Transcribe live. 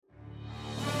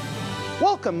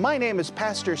Welcome, my name is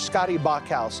Pastor Scotty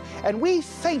Bachhaus, and we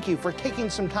thank you for taking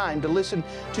some time to listen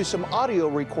to some audio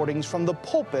recordings from the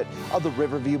pulpit of the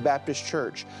Riverview Baptist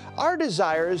Church. Our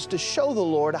desire is to show the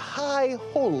Lord high,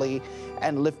 holy,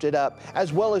 and lifted up,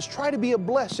 as well as try to be a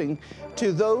blessing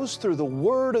to those through the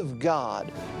Word of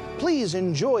God. Please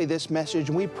enjoy this message,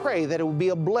 and we pray that it will be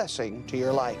a blessing to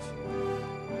your life.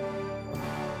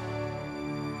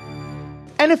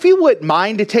 And if you wouldn't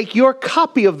mind to take your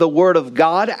copy of the Word of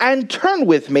God and turn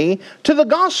with me to the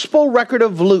Gospel record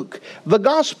of Luke. The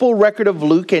Gospel record of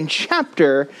Luke in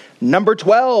chapter number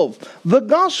 12. The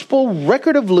Gospel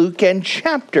record of Luke in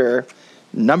chapter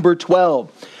number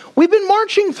 12. We've been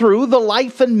marching through the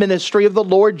life and ministry of the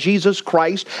Lord Jesus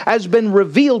Christ as been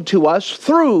revealed to us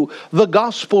through the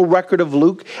Gospel record of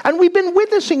Luke. And we've been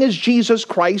witnessing as Jesus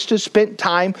Christ has spent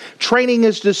time training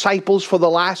his disciples for the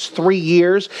last 3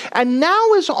 years and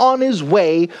now is on his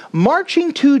way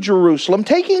marching to Jerusalem,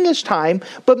 taking his time,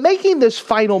 but making this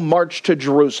final march to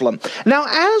Jerusalem. Now,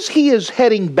 as he is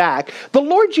heading back, the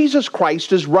Lord Jesus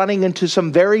Christ is running into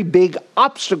some very big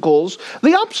obstacles.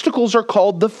 The obstacles are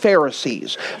called the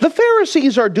Pharisees. The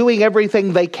Pharisees are doing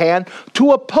everything they can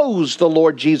to oppose the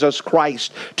Lord Jesus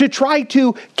Christ, to try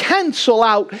to cancel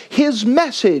out his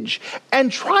message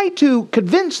and try to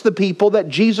convince the people that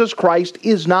Jesus Christ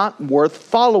is not worth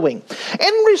following.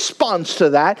 In response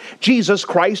to that, Jesus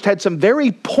Christ had some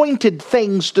very pointed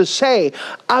things to say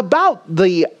about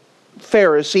the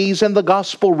Pharisees in the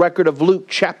Gospel record of Luke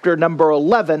chapter number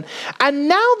 11. And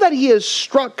now that he has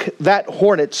struck that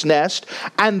hornet's nest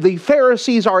and the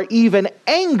Pharisees are even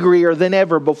angrier than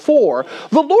ever before,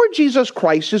 the Lord Jesus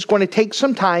Christ is going to take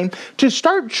some time to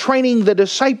start training the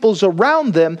disciples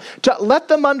around them to let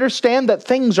them understand that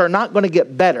things are not going to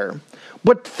get better,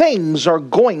 but things are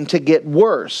going to get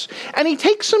worse. And he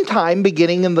takes some time,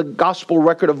 beginning in the Gospel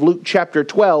record of Luke chapter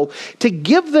 12, to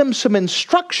give them some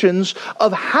instructions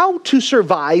of how to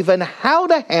survive and how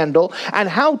to handle and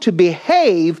how to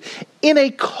behave in a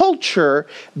culture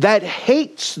that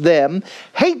hates them,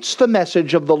 hates the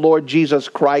message of the Lord Jesus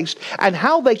Christ, and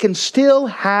how they can still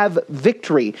have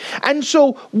victory. And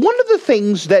so one of the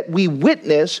things that we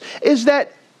witness is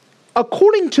that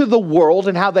according to the world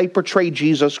and how they portray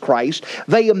Jesus Christ,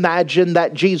 they imagine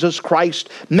that Jesus Christ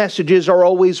messages are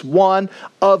always one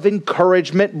of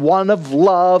encouragement, one of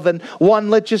love, and one,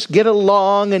 let's just get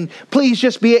along, and please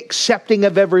just be accepting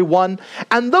of everyone.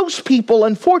 And those people,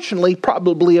 unfortunately,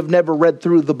 probably have never read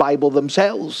through the Bible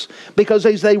themselves, because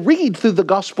as they read through the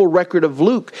Gospel record of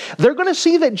Luke, they're going to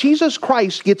see that Jesus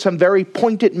Christ gets some very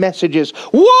pointed messages.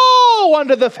 Woe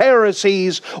unto the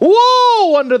Pharisees!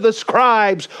 Woe unto the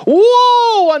scribes!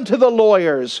 Woe unto the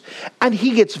lawyers! And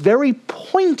he gets very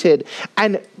pointed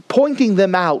and pointing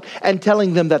them out and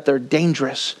telling them that they're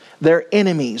dangerous. They're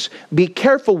enemies. Be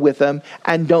careful with them,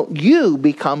 and don't you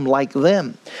become like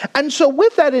them. And so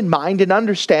with that in mind, and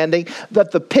understanding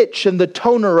that the pitch and the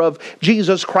toner of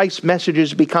Jesus Christ's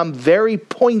messages become very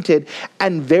pointed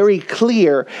and very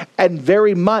clear and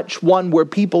very much one where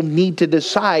people need to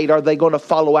decide, are they going to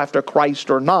follow after Christ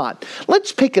or not?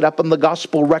 Let's pick it up in the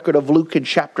Gospel record of Luke in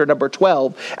chapter number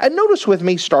 12. And notice with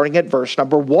me starting at verse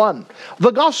number 1.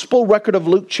 The Gospel record of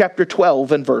Luke chapter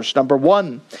 12 and verse number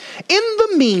 1. In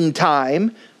the meantime,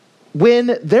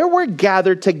 when there were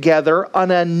gathered together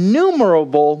an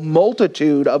innumerable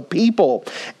multitude of people,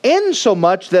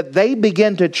 insomuch that they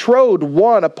began to trode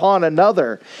one upon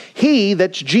another, he,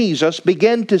 that's Jesus,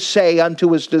 began to say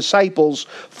unto his disciples,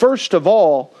 first of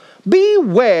all,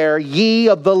 beware ye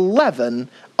of the leaven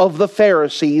of the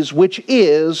Pharisees, which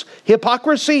is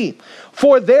hypocrisy.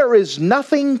 For there is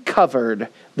nothing covered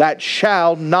that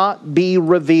shall not be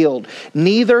revealed,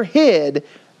 neither hid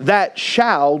that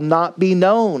shall not be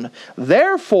known.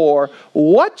 Therefore,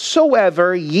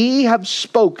 whatsoever ye have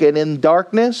spoken in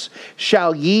darkness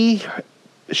shall be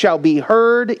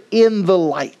heard in the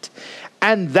light.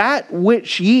 And that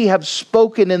which ye have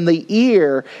spoken in the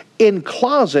ear in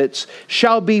closets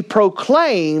shall be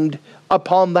proclaimed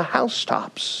upon the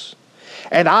housetops.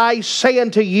 And I say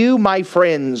unto you, my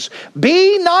friends,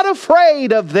 be not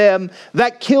afraid of them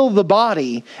that kill the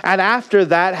body, and after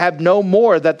that have no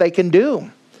more that they can do.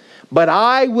 But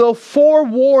I will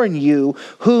forewarn you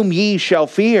whom ye shall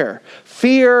fear.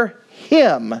 Fear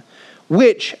him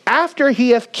which after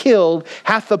he hath killed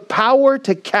hath the power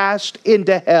to cast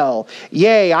into hell.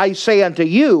 Yea, I say unto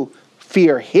you,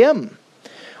 fear him.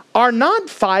 Are not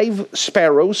 5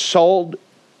 sparrows sold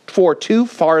for 2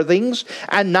 farthings,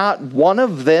 and not one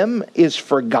of them is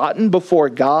forgotten before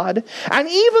God? And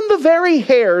even the very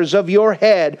hairs of your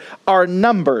head are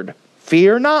numbered.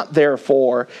 Fear not,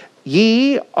 therefore,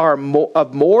 Ye are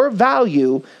of more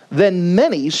value than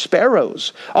many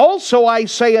sparrows. Also I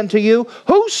say unto you,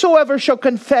 whosoever shall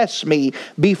confess me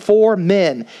before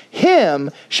men, him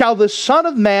shall the Son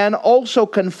of Man also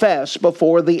confess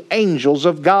before the angels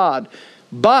of God.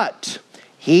 But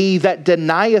he that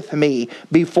denieth me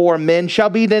before men shall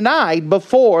be denied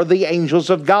before the angels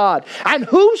of God. And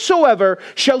whosoever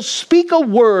shall speak a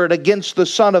word against the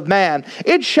Son of Man,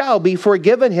 it shall be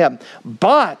forgiven him.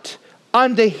 But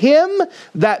unto him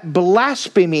that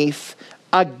blasphemeth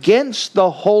against the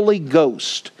Holy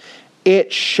Ghost,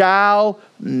 it shall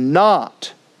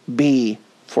not be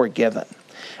forgiven.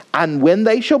 And when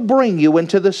they shall bring you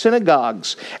into the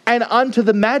synagogues, and unto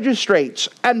the magistrates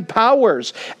and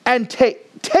powers, and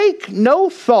take no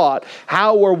thought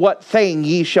how or what thing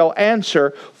ye shall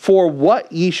answer, for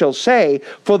what ye shall say,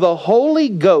 for the Holy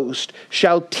Ghost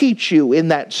shall teach you in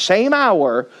that same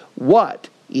hour what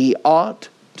ye ought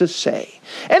to say.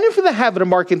 And if in the habit of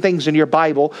marking things in your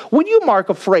Bible, would you mark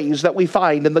a phrase that we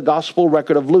find in the Gospel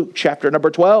record of Luke, chapter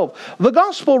number 12? The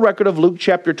Gospel record of Luke,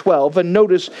 chapter 12, and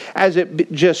notice as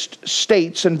it just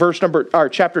states in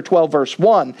chapter 12, verse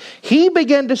 1, he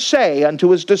began to say unto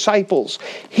his disciples.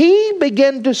 He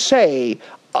began to say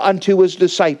unto his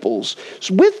disciples.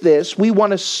 So with this, we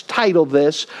want to title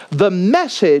this, The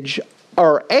Message,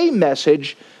 or A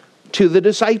Message to the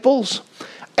Disciples.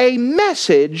 A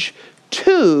message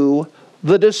to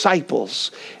the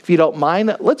disciples. If you don't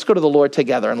mind, let's go to the Lord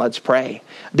together and let's pray.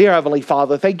 Dear Heavenly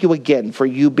Father, thank you again for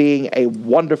you being a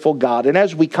wonderful God. And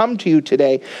as we come to you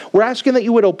today, we're asking that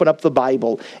you would open up the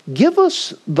Bible. Give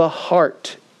us the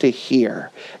heart to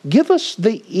hear. Give us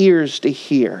the ears to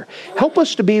hear. Help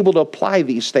us to be able to apply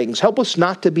these things. Help us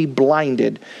not to be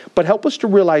blinded, but help us to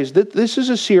realize that this is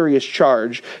a serious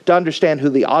charge, to understand who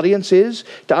the audience is,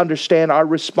 to understand our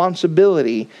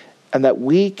responsibility, and that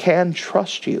we can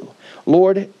trust you.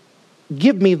 Lord,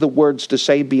 give me the words to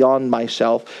say beyond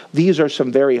myself. These are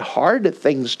some very hard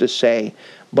things to say.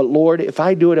 But Lord, if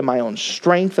I do it in my own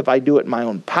strength, if I do it in my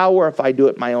own power, if I do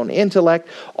it in my own intellect,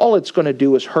 all it's going to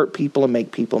do is hurt people and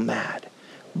make people mad.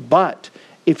 But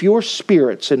if your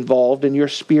Spirit's involved and your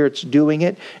Spirit's doing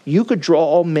it, you could draw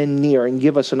all men near and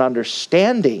give us an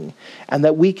understanding, and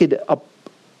that we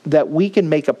can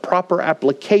make a proper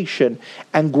application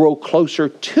and grow closer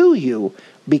to you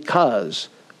because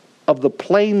of the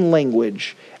plain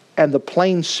language and the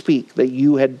plain speak that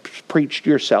you had preached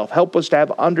yourself. Help us to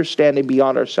have understanding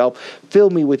beyond ourselves. Fill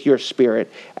me with your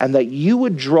Spirit, and that you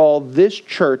would draw this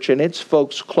church and its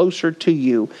folks closer to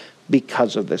you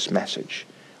because of this message.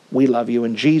 We love you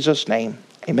in Jesus' name.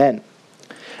 Amen.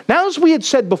 Now, as we had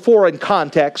said before in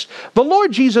context, the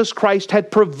Lord Jesus Christ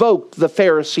had provoked the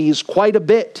Pharisees quite a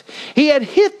bit. He had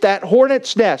hit that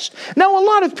hornet's nest. Now, a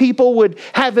lot of people would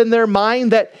have in their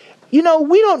mind that, we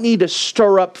don't need to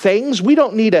stir up things. We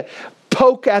don't need to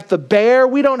poke at the bear.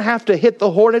 We don't have to hit the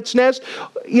hornet's nest.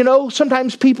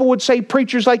 Sometimes people would say,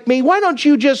 preachers like me, why don't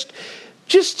you just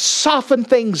soften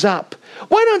things up?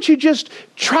 Why don't you just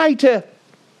try to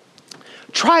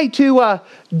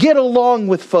get along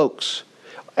with folks?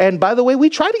 And by the way, we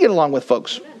try to get along with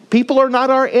folks. Amen. People are not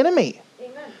our enemy.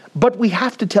 Amen. But we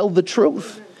have to tell the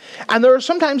truth. Amen. And there are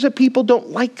sometimes that people don't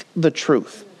like the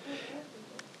truth.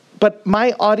 But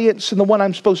my audience and the one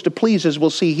I'm supposed to please, as we'll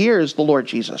see here, is the Lord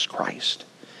Jesus Christ.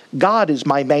 God is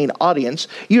my main audience.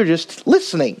 You're just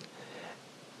listening.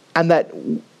 And that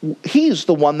He's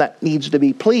the one that needs to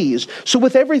be pleased. So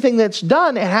with everything that's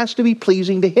done, it has to be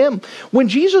pleasing to Him. When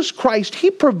Jesus Christ, He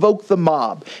provoked the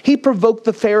mob. He provoked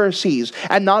the Pharisees.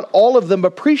 And not all of them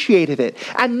appreciated it.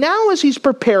 And now as He's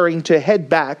preparing to head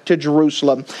back to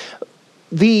Jerusalem,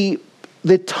 the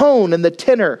tone and the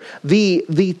tenor,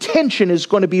 the tension is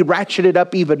going to be ratcheted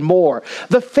up even more.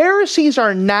 The Pharisees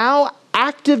are now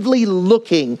actively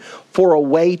looking for a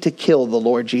way to kill the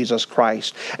Lord Jesus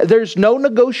Christ. There's no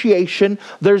negotiation.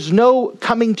 There's no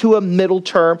coming to a middle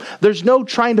term. There's no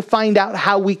trying to find out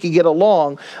how we can get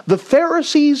along. The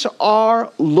Pharisees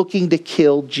are looking to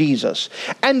kill Jesus.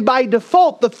 And by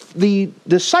default, the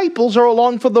disciples are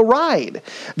along for the ride.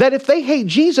 That if they hate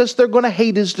Jesus, they're going to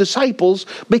hate His disciples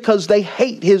because they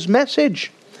hate His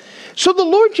message. So the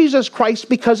Lord Jesus Christ,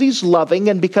 because He's loving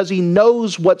and because He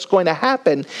knows what's going to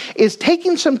happen, is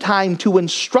taking some time to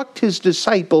instruct His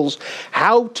disciples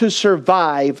how to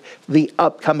survive the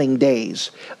upcoming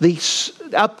days, the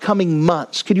upcoming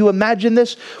months. Can you imagine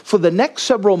this? For the next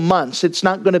several months, it's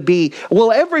not going to be,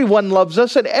 well, everyone loves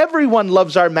us and everyone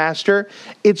loves our master.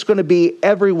 It's going to be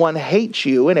everyone hates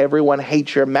you and everyone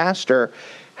hates your master.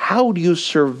 How do you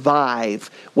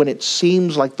survive when it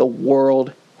seems like the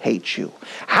world hates you?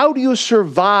 How do you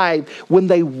survive when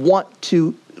they want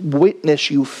to witness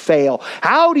you fail?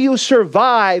 How do you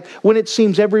survive when it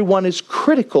seems everyone is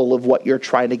critical of what you're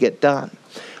trying to get done?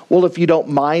 Well, if you don't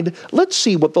mind, let's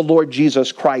see what the Lord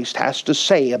Jesus Christ has to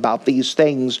say about these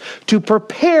things to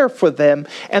prepare for them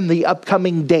in the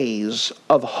upcoming days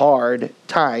of hard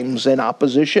times and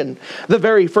opposition. The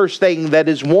very first thing that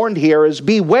is warned here is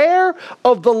beware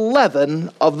of the leaven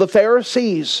of the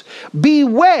Pharisees.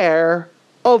 Beware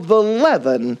of the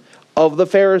leaven of the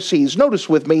Pharisees. Notice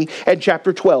with me in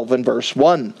chapter 12 and verse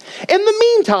 1. In the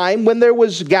meantime, when there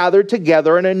was gathered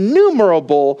together an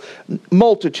innumerable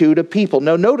multitude of people.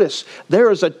 Now notice,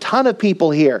 there is a ton of people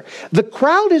here. The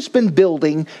crowd has been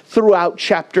building throughout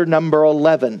chapter number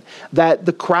 11. That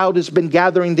the crowd has been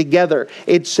gathering together.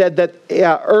 It said that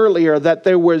earlier that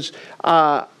there was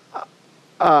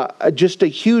just a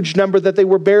huge number, that they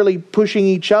were barely pushing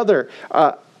each other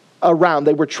around.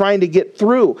 They were trying to get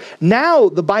through. Now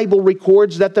the Bible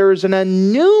records that there is an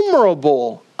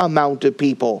innumerable amount of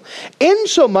people,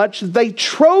 insomuch that they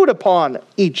trode upon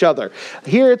each other.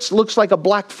 Here it looks like a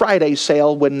Black Friday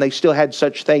sale when they still had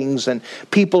such things, and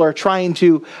people are trying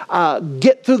to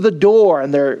get through the door,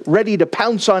 and they're ready to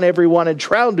pounce on everyone and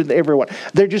drown everyone.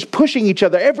 They're just pushing each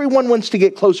other. Everyone wants to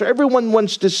get closer. Everyone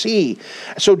wants to see.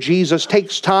 So Jesus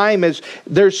takes time, as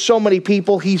there's so many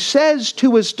people. He says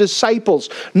to his disciples,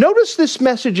 notice this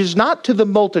message is not to the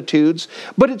multitudes,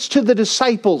 but it's to the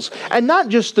disciples, and not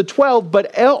just the 12,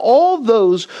 but all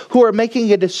those who are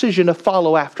making a decision to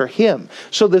follow after him.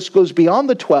 So this goes beyond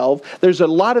the 12. There's a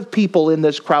lot of people in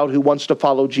this crowd who wants to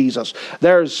follow Jesus.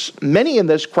 There's many in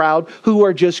this crowd who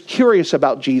are just curious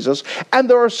about Jesus, and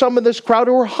there are some in this crowd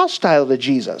who are hostile to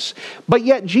Jesus. But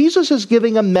yet Jesus is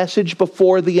giving a message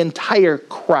before the entire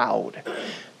crowd,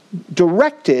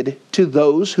 directed to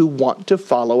those who want to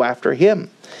follow after him.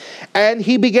 And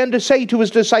he began to say to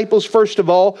his disciples, first of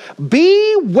all,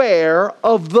 beware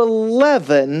of the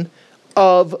leaven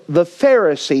of the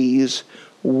Pharisees,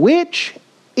 which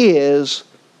is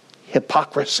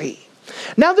hypocrisy.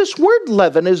 Now, this word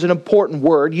leaven is an important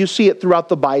word. You see it throughout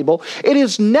the Bible. It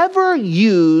is never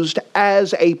used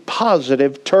as a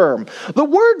positive term. The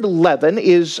word leaven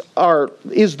is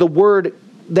the word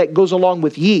that goes along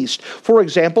with yeast. For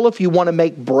example, if you want to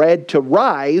make bread to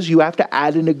rise, you have to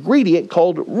add an ingredient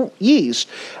called yeast.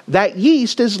 That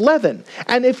yeast is leaven.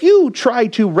 And if you try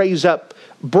to raise up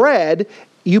bread,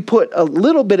 you put a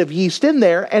little bit of yeast in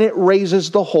there and it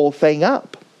raises the whole thing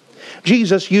up.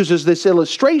 Jesus uses this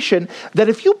illustration that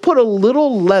if you put a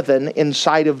little leaven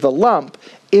inside of the lump,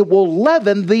 it will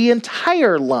leaven the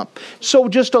entire lump. So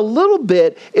just a little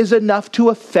bit is enough to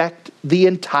affect the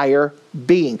entire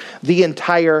being, the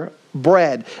entire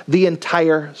bread, the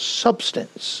entire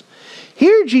substance.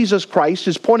 Here Jesus Christ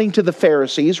is pointing to the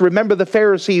Pharisees. Remember, the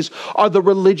Pharisees are the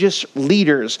religious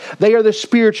leaders. They are the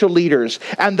spiritual leaders,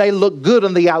 and they look good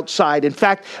on the outside. In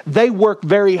fact, they work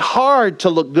very hard to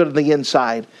look good on the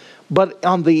inside. But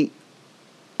on the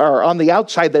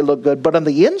outside they look good, but on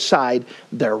the inside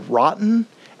they're rotten,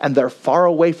 and they're far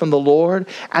away from the Lord,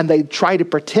 and they try to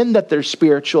pretend that they're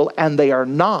spiritual, and they are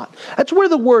not. That's where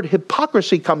the word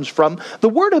hypocrisy comes from. The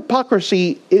word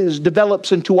hypocrisy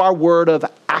develops into our word of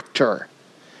actor.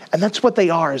 And that's what they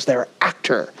are, is they're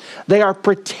actor. They are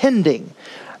pretending.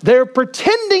 They're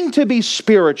pretending to be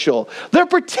spiritual. They're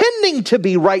pretending to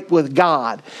be right with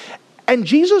God. And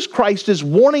Jesus Christ is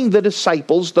warning the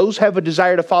disciples, those who have a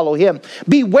desire to follow him,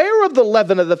 beware of the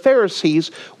leaven of the Pharisees,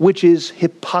 which is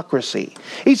hypocrisy.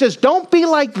 He says, don't be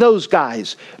like those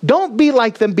guys. Don't be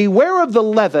like them. Beware of the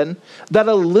leaven, that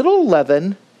a little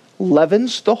leaven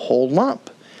leavens the whole lump,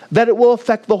 that it will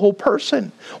affect the whole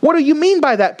person. What do you mean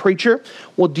by that, preacher?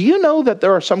 Well, do you know that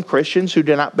there are some Christians who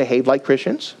do not behave like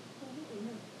Christians?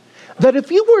 That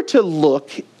if you were to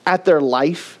look at their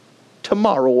life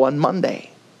tomorrow on Monday,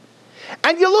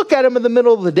 and you look at them in the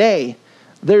middle of the day,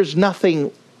 there's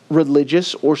nothing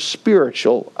religious or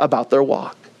spiritual about their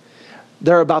walk.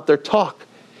 They're about their talk.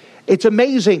 It's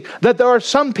amazing that there are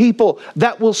some people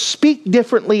that will speak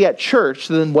differently at church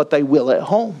than what they will at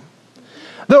home.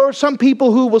 There are some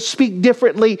people who will speak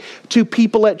differently to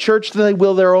people at church than they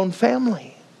will their own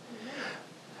family.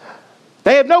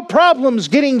 They have no problems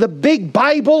getting the big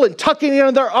Bible and tucking it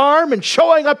under their arm and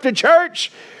showing up to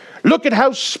church. Look at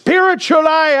how spiritual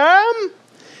I am.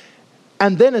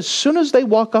 And then as soon as they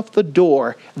walk off the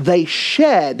door, they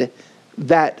shed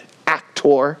that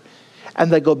actor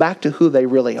and they go back to who they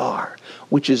really are,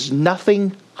 which is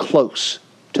nothing close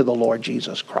to the Lord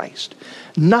Jesus Christ.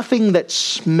 Nothing that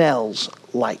smells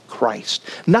like Christ.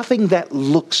 Nothing that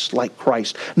looks like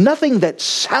Christ. Nothing that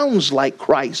sounds like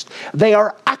Christ. They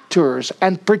are actors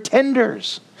and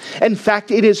pretenders. In fact,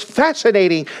 it is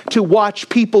fascinating to watch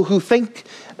people who think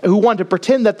who want to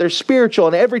pretend that they're spiritual,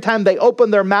 and every time they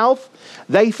open their mouth,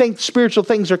 they think spiritual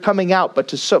things are coming out. But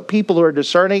to some people who are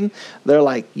discerning, they're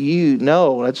like,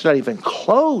 that's not even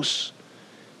close.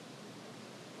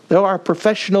 There are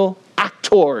professional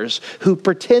actors who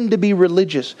pretend to be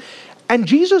religious. And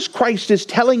Jesus Christ is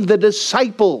telling the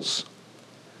disciples,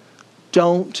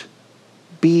 don't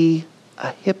be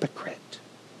a hypocrite.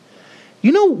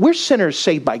 We're sinners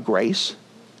saved by grace.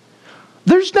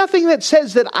 There's nothing that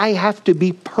says that I have to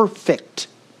be perfect.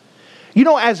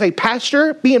 As a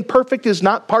pastor, being perfect is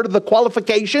not part of the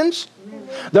qualifications.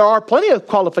 There are plenty of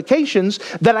qualifications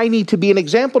that I need to be an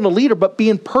example and a leader, but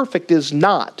being perfect is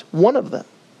not one of them.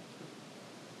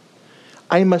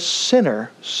 I'm a sinner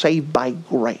saved by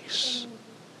grace.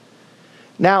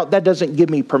 Now, that doesn't give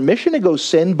me permission to go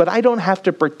sin, but I don't have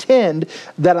to pretend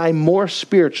that I'm more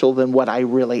spiritual than what I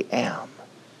really am.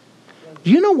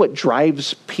 Do you know what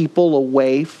drives people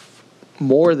away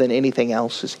more than anything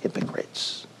else is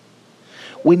hypocrites?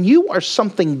 When you are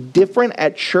something different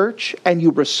at church and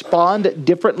you respond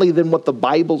differently than what the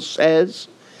Bible says,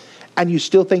 and you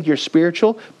still think you're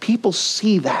spiritual, people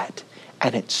see that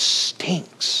and it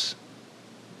stinks.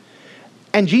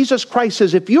 And Jesus Christ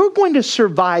says, if you're going to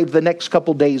survive the next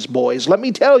couple days, boys, let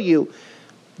me tell you,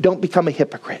 don't become a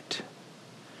hypocrite.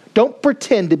 Don't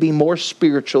pretend to be more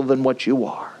spiritual than what you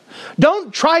are.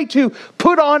 Don't try to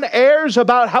put on airs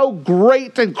about how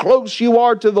great and close you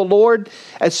are to the Lord,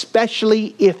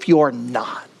 especially if you're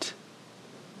not.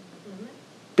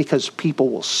 Because people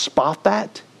will spot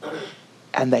that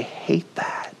and they hate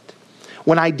that.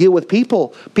 When I deal with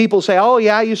people say, oh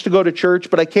yeah, I used to go to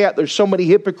church, but I can't. There's so many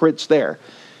hypocrites there.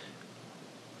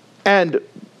 And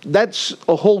that's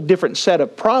a whole different set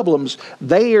of problems.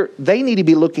 They need to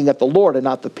be looking at the Lord and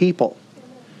not the people.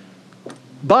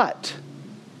 But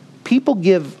people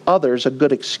give others a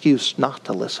good excuse not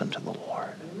to listen to the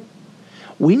Lord.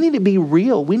 We need to be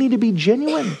real. We need to be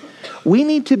genuine. We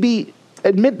need to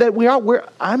admit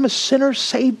that I'm a sinner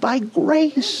saved by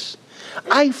grace.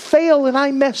 I fail and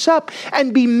I mess up,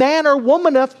 and be man or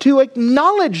woman enough to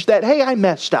acknowledge that, hey, I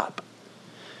messed up.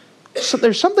 So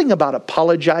there's something about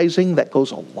apologizing that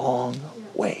goes a long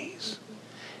ways.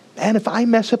 Man, if I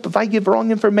mess up, if I give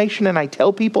wrong information and I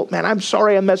tell people, man, I'm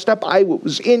sorry I messed up, I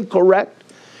was incorrect,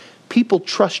 people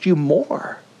trust you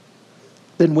more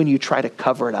than when you try to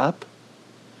cover it up,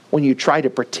 when you try to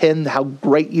pretend how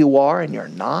great you are and you're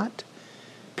not.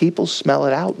 People smell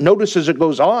it out. Notice as it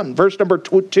goes on, verse number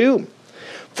 2.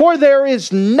 For there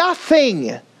is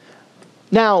nothing.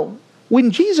 Now,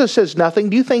 when Jesus says nothing,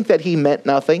 do you think that he meant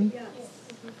nothing? Yes.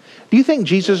 Do you think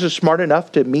Jesus is smart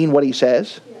enough to mean what he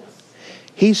says? Yes.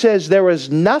 He says, there is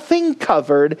nothing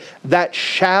covered that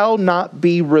shall not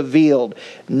be revealed,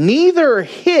 neither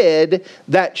hid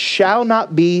that shall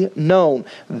not be known.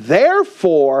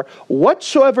 Therefore,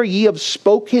 whatsoever ye have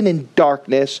spoken in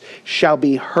darkness shall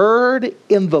be heard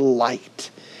in the light.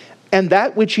 And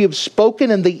that which ye have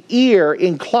spoken in the ear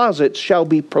in closets shall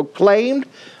be proclaimed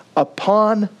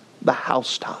upon the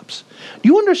housetops. Do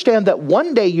you understand that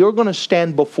one day you're going to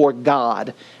stand before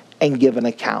God and give an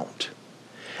account?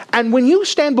 And when you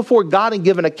stand before God and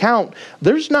give an account,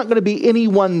 there's not going to be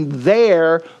anyone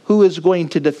there who is going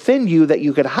to defend you that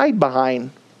you could hide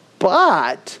behind.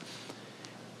 But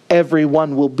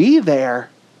everyone will be there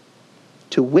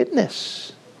to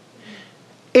witness.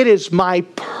 It is my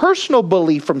personal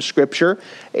belief from Scripture.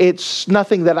 It's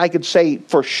nothing that I could say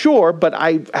for sure, but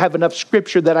I have enough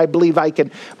Scripture that I believe I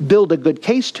can build a good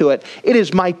case to it. It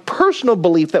is my personal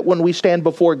belief that when we stand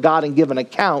before God and give an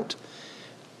account,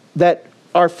 that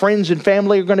our friends and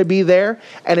family are going to be there.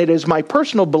 And it is my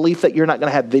personal belief that you're not going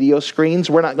to have video screens.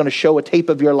 We're not going to show a tape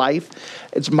of your life.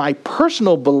 It's my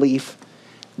personal belief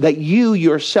that you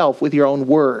yourself, with your own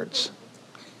words,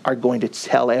 are going to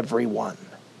tell everyone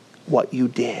what you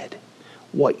did,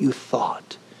 what you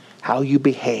thought, how you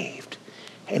behaved,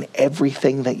 and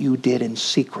everything that you did in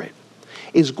secret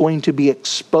is going to be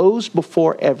exposed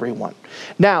before everyone.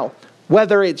 Now,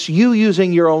 whether it's you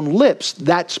using your own lips,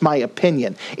 that's my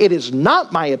opinion. It is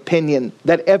not my opinion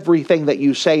that everything that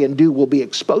you say and do will be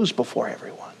exposed before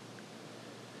everyone.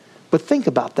 But think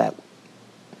about that.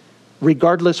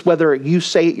 Regardless whether you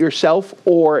say it yourself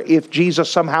or if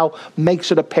Jesus somehow makes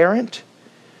it apparent,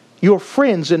 your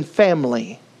friends and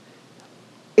family,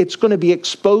 it's going to be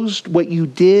exposed what you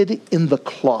did in the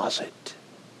closet.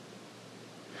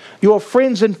 Your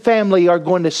friends and family are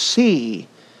going to see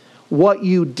what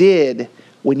you did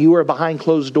when you were behind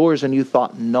closed doors and you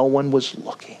thought no one was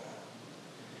looking.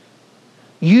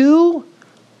 You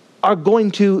are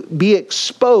going to be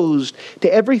exposed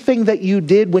to everything that you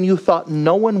did when you thought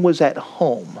no one was at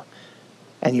home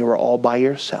and you were all by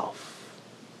yourself.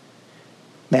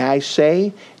 May I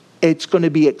say, it's going to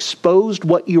be exposed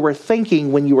what you were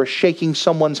thinking when you were shaking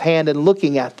someone's hand and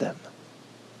looking at them.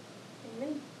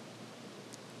 Amen.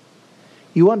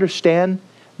 You understand?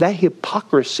 That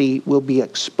hypocrisy will be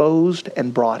exposed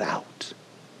and brought out.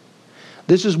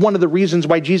 This is one of the reasons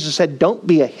why Jesus said, don't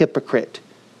be a hypocrite.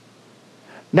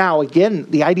 Now, again,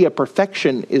 the idea of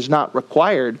perfection is not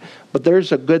required, but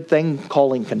there's a good thing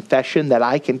calling confession, that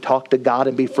I can talk to God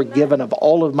and be forgiven of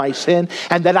all of my sin,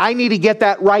 and that I need to get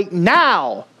that right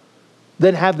now,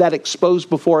 then have that exposed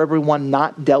before everyone,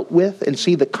 not dealt with, and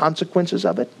see the consequences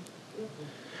of it.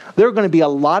 There are going to be a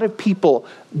lot of people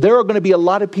you're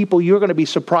going to be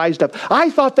surprised of. I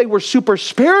thought they were super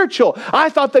spiritual. I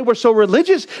thought they were so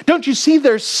religious. Don't you see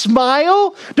their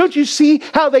smile? Don't you see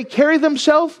how they carry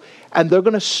themselves? And they're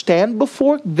going to stand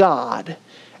before God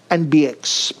and be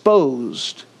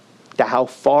exposed to how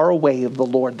far away of the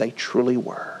Lord they truly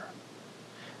were.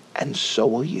 And so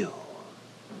will you.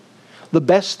 The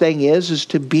best thing is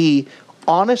to be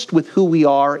honest with who we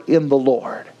are in the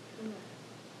Lord.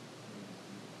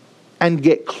 And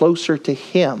get closer to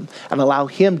Him and allow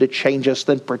Him to change us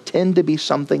than pretend to be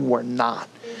something we're not.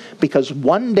 Because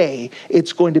one day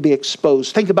it's going to be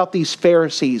exposed. Think about these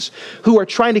Pharisees who are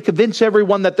trying to convince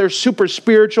everyone that they're super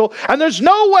spiritual and there's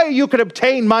no way you can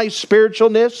obtain my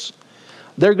spiritualness.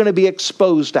 They're going to be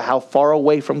exposed to how far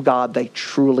away from God they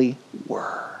truly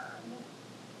were.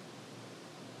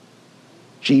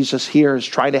 Jesus here is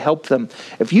trying to help them.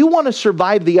 If you want to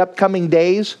survive the upcoming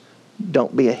days,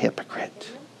 don't be a hypocrite.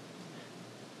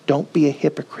 Don't be a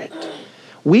hypocrite.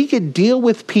 We could deal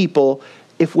with people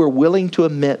if we're willing to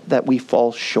admit that we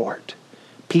fall short.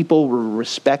 People will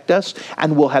respect us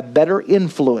and will have better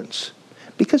influence,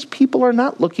 because people are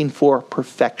not looking for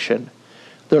perfection.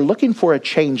 They're looking for a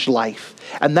changed life,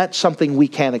 and that's something we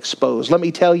can't expose. Let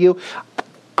me tell you,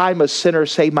 I'm a sinner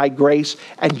saved by grace,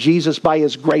 and Jesus by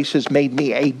His grace has made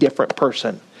me a different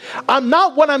person. I'm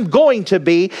not what I'm going to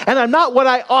be, and I'm not what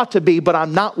I ought to be, but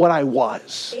I'm not what I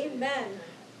was. Amen.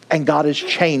 And God has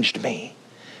changed me.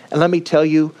 And let me tell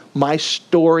you, my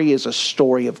story is a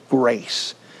story of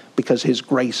grace, because His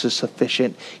grace is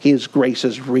sufficient. His grace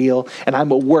is real. And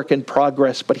I'm a work in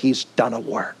progress, but He's done a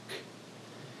work.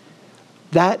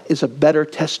 That is a better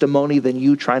testimony than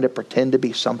you trying to pretend to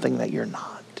be something that you're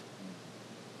not.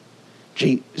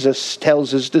 Jesus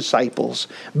tells His disciples,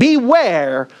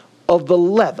 beware of the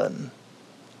leaven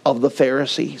of the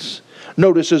Pharisees.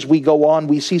 Notice as we go on,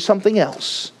 we see something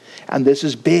else. And this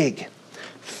is big.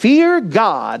 Fear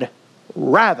God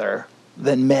rather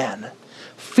than men.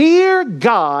 Fear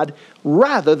God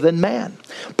rather than man.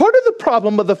 Part of the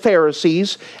problem of the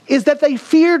Pharisees is that they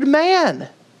feared man.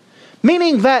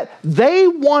 Meaning that they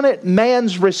wanted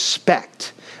man's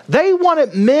respect. They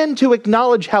wanted men to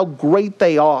acknowledge how great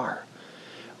they are.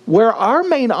 Where our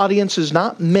main audience is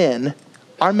not men,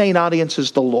 our main audience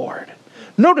is the Lord.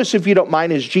 Notice, if you don't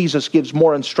mind, as Jesus gives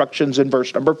more instructions in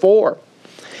verse number 4.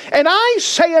 And I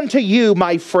say unto you,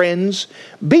 my friends,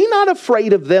 be not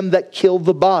afraid of them that kill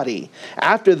the body.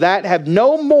 After that, have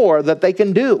no more that they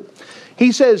can do.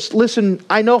 He says, listen,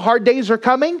 I know hard days are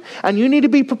coming, and you need to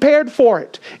be prepared for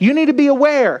it. You need to be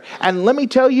aware. And let me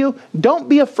tell you, don't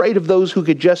be afraid of those who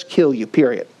could just kill you,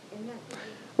 period.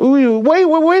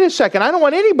 Wait a second. I don't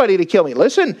want anybody to kill me.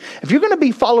 Listen, if you're going to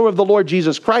be follower of the Lord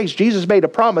Jesus Christ, Jesus made a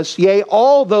promise, yea,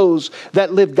 all those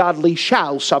that live godly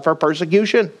shall suffer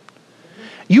persecution.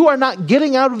 You are not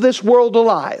getting out of this world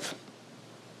alive.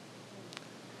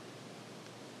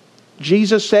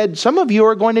 Jesus said, some of you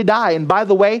are going to die. And by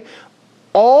the way,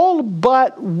 all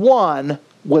but one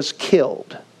was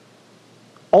killed.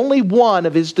 Only one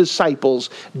of His disciples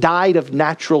died of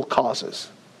natural causes.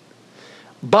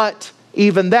 But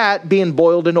even that, being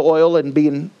boiled in oil and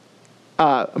being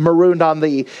marooned on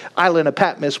the island of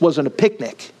Patmos, wasn't a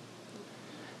picnic.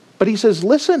 But He says,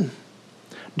 listen,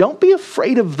 don't be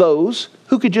afraid of those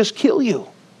who could just kill you.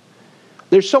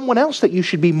 There's someone else that you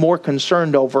should be more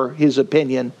concerned over his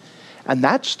opinion. And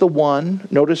that's the one,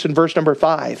 notice in verse number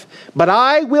 5. But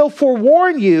I will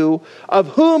forewarn you of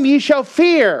whom ye shall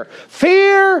fear.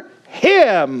 Fear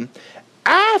him,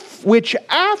 which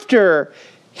after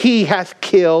he hath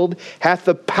killed, hath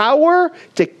the power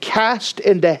to cast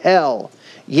into hell.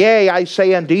 Yea, I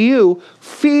say unto you,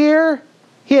 fear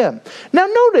him. Now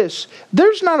notice,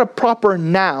 there's not a proper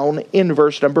noun in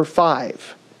verse number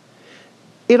 5.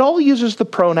 It all uses the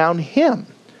pronoun him.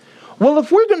 Well,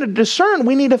 if we're going to discern,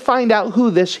 we need to find out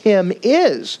who this him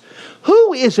is.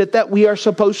 Who is it that we are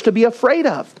supposed to be afraid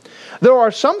of? There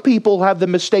are some people who have the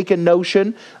mistaken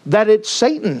notion that it's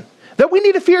Satan, that we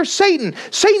need to fear Satan.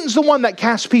 Satan's the one that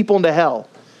casts people into hell.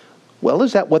 Well,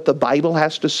 is that what the Bible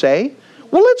has to say?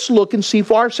 Well, let's look and see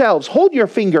for ourselves. Hold your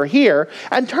finger here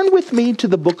and turn with me to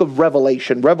the book of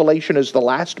Revelation. Revelation is the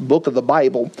last book of the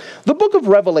Bible. The book of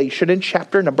Revelation in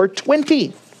chapter number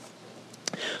 20.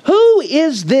 Who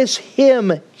is this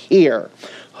him here?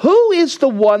 Who is the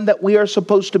one that we are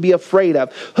supposed to be afraid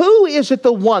of? Who is it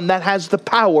the one that has the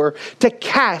power to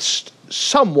cast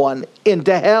someone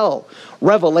into hell?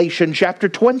 Revelation chapter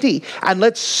 20. And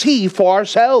let's see for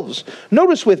ourselves.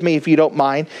 Notice with me, if you don't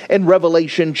mind, in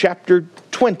Revelation chapter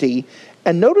 20.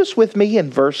 And notice with me in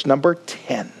verse number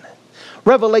 10.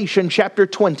 Revelation chapter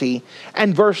 20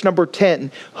 and verse number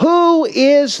 10. Who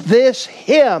is this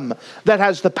him that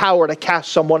has the power to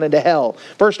cast someone into hell?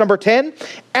 Verse number 10.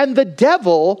 And the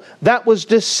devil that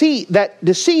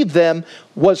deceived them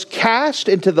was cast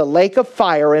into the lake of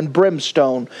fire and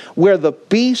brimstone, where the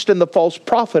beast and the false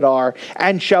prophet are,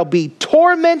 and shall be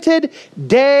tormented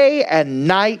day and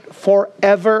night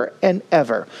forever and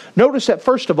ever. Notice that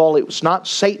first of all, it was not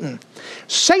Satan.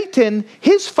 Satan,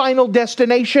 his final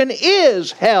destination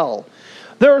is hell.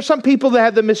 There are some people that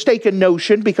have the mistaken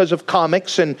notion because of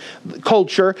comics and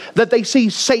culture that they see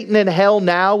Satan in hell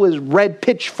now as red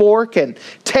pitchfork and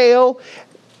tail,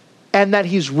 and that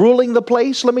he's ruling the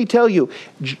place. Let me tell you,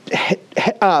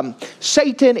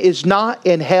 Satan is not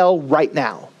in hell right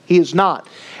now. He is not.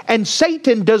 And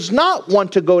Satan does not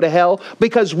want to go to hell,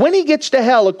 because when he gets to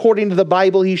hell, according to the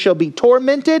Bible, he shall be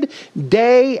tormented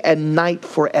day and night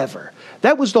forever.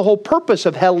 That was the whole purpose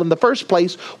of hell in the first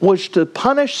place, was to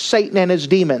punish Satan and his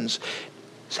demons.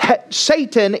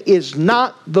 Satan is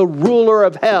not the ruler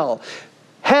of hell.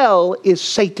 Hell is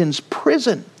Satan's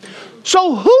prison.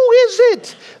 So who is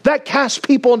it that casts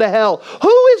people into hell?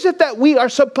 Who is it that we are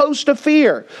supposed to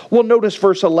fear? Well, notice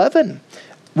verse 11.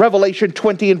 Revelation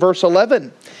 20 and verse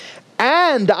 11.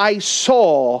 And I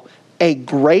saw a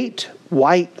great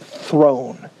white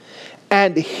throne.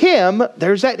 And him,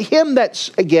 there's that him that's,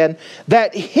 again,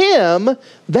 that him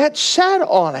that sat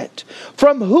on it,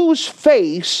 from whose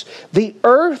face the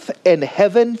earth and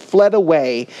heaven fled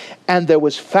away, and there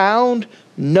was found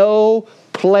no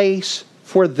place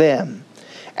for them.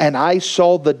 And I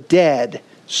saw the dead,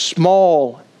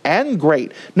 small and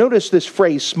great. Notice this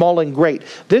phrase, small and great.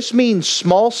 This means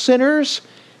small sinners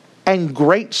and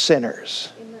great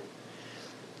sinners.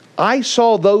 I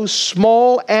saw those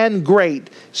small and great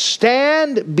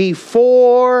stand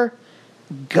before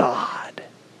God.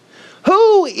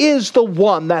 Who is the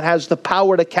one that has the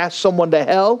power to cast someone to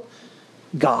hell?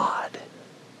 God.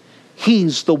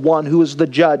 He's the one who is the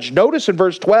judge. Notice in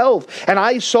verse 12, and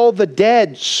I saw the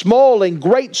dead, small and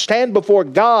great, stand before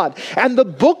God, and the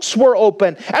books were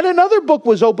open, and another book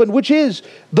was opened, which is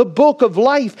the book of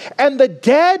life, and the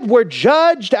dead were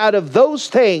judged out of those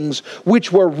things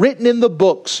which were written in the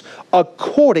books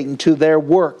according to their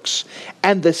works.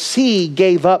 And the sea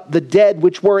gave up the dead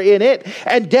which were in it,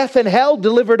 and death and hell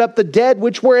delivered up the dead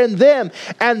which were in them,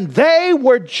 and they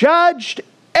were judged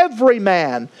every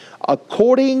man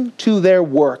according to their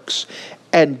works.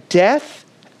 And death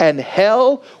and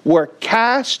hell were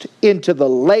cast into the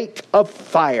lake of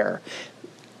fire.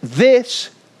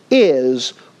 This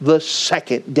is the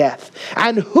second death.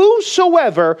 And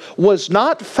whosoever was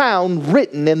not found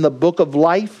written in the book of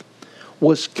life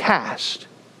was cast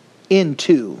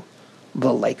into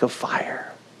the lake of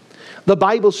fire. The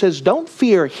Bible says, don't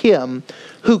fear him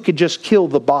who could just kill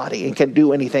the body and can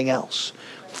do anything else.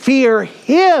 Fear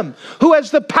him who has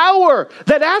the power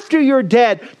that after you're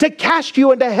dead to cast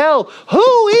you into hell.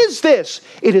 Who is this?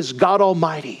 It is God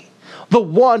Almighty, the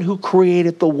one who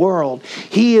created the world.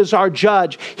 He is our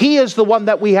judge. He is the one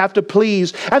that we have to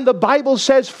please. And the Bible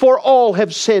says, for all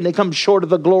have sinned and come short of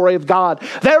the glory of God.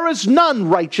 There is none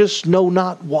righteous, no,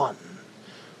 not one.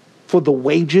 For the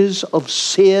wages of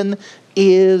sin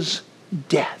is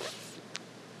death.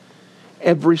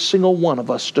 Every single one of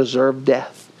us deserve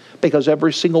death, because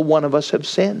every single one of us have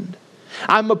sinned.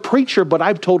 I'm a preacher, but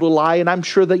I've told a lie, and I'm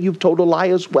sure that you've told a lie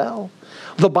as well.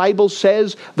 The Bible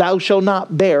says, thou shalt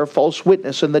not bear false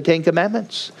witness in the Ten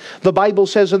Commandments. The Bible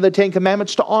says in the Ten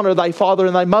Commandments to honor thy father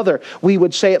and thy mother. We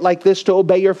would say it like this to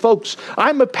obey your folks.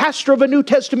 I'm a pastor of a New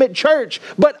Testament church,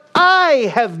 but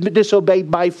I have disobeyed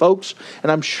my folks,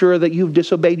 and I'm sure that you've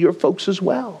disobeyed your folks as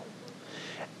well.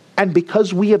 And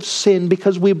because we have sinned,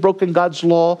 because we've broken God's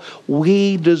law,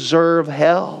 we deserve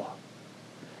hell.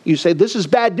 You say, this is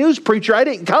bad news, preacher. I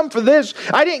didn't come for this.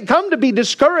 I didn't come to be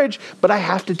discouraged. But I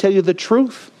have to tell you the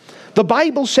truth. The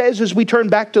Bible says, as we turn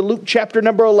back to Luke chapter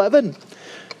number 11,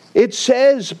 it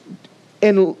says,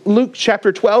 in Luke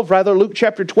chapter 12,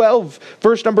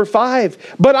 verse number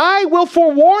 5. But I will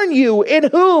forewarn you in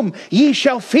whom ye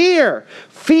shall fear.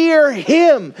 Fear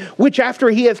him, which after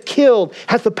he hath killed,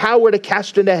 hath the power to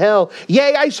cast into hell.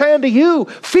 Yea, I say unto you,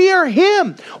 fear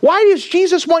him. Why does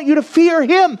Jesus want you to fear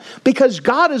him? Because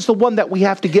God is the one that we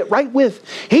have to get right with.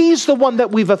 He's the one that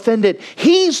we've offended.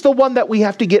 He's the one that we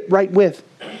have to get right with.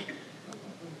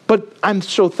 But I'm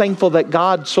so thankful that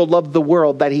God so loved the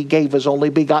world that he gave his only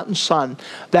begotten Son,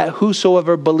 that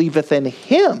whosoever believeth in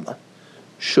him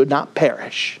should not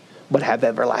perish, but have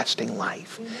everlasting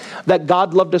life. That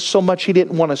God loved us so much he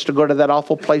didn't want us to go to that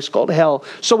awful place called hell.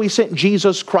 So he sent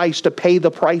Jesus Christ to pay the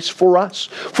price for us.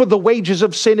 For the wages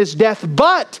of sin is death,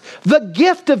 but the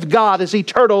gift of God is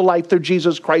eternal life through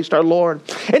Jesus Christ our Lord.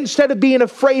 Instead of being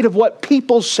afraid of what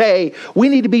people say, we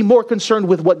need to be more concerned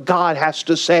with what God has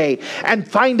to say and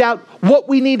find out what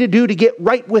we need to do to get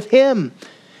right with him.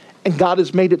 And God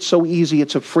has made it so easy.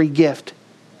 It's a free gift.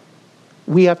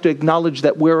 We have to acknowledge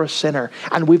that we're a sinner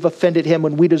and we've offended him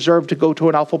and we deserve to go to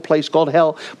an awful place called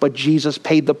hell. But Jesus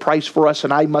paid the price for us,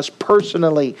 and I must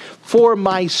personally, for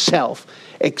myself,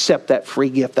 accept that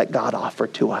free gift that God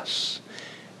offered to us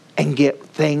and get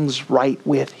things right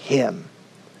with him.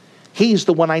 He's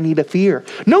the one I need to fear.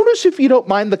 Notice, if you don't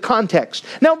mind, the context.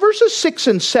 Now, verses 6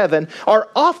 and 7 are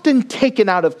often taken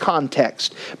out of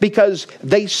context because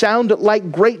they sound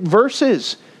like great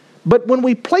verses. But when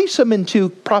we place them into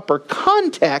proper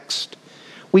context,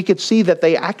 we could see that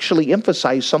they actually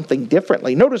emphasize something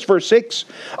differently. Notice verse 6.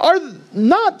 Are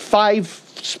not 5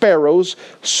 sparrows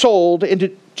sold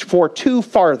for 2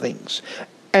 farthings?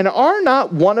 And are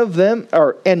not one of them,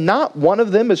 not one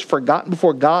of them is forgotten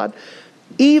before God?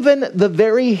 Even the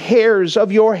very hairs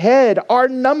of your head are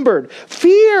numbered.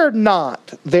 Fear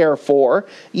not, therefore,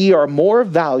 ye are more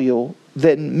valuable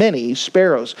than many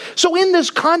sparrows. So in this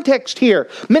context here,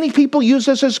 many people use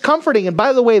this as comforting. And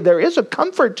by the way, there is a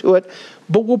comfort to it,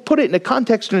 but we'll put it in a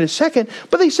context in a second.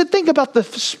 But they said, think about the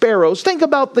sparrows. Think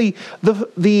about the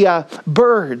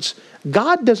birds.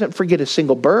 God doesn't forget a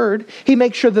single bird. He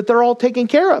makes sure that they're all taken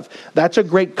care of. That's a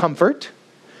great comfort.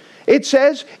 It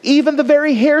says, even the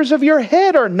very hairs of your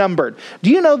head are numbered. Do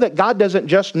you know that God doesn't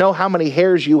just know how many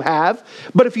hairs you have,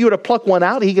 but if you were to pluck one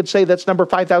out, he could say that's number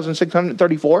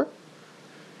 5,634?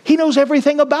 He knows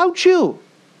everything about you.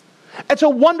 It's a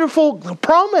wonderful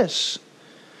promise.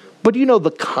 But you know, the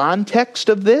context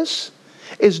of this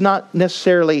is not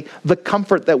necessarily the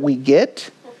comfort that we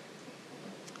get.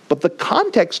 But the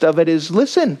context of it is,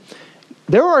 listen,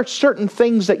 there are certain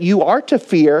things that you are to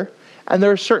fear, and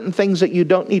there are certain things that you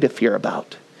don't need to fear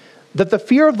about. That the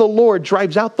fear of the Lord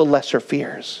drives out the lesser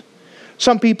fears.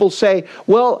 Some people say,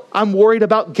 well, I'm worried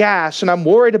about gas, and I'm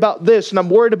worried about this, and I'm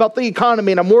worried about the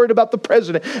economy, and I'm worried about the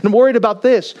president, and I'm worried about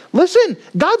this. Listen,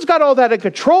 God's got all that in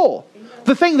control.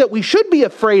 The thing that we should be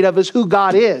afraid of is who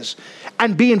God is,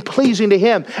 and being pleasing to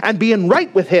him, and being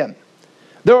right with him.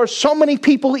 There are so many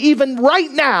people, even right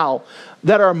now,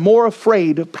 that are more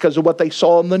afraid because of what they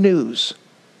saw in the news.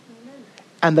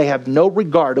 And they have no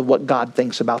regard of what God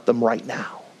thinks about them right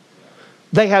now.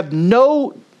 They have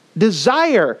no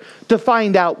desire to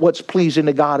find out what's pleasing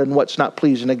to God and what's not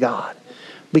pleasing to God,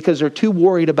 because they're too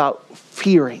worried about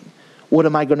fearing. What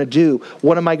am I going to do?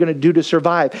 What am I going to do to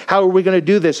survive? How are we going to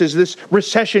do this? Is this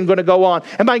recession going to go on?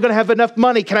 Am I going to have enough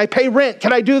money? Can I pay rent?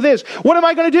 Can I do this? What am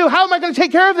I going to do? How am I going to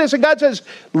take care of this? And God says,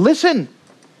 listen,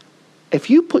 if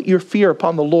you put your fear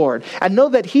upon the Lord and know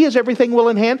that he has everything well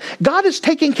in hand, God is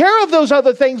taking care of those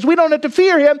other things. We don't have to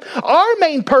fear him. Our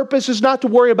main purpose is not to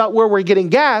worry about where we're getting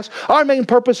gas. Our main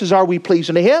purpose is, are we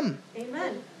pleasing to him?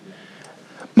 Amen.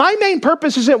 My main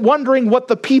purpose isn't wondering what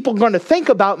the people are going to think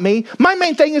about me. My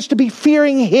main thing is to be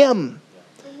fearing him.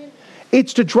 Amen.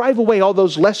 It's to drive away all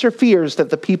those lesser fears that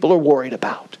the people are worried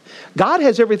about. God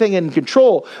has everything in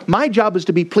control. My job is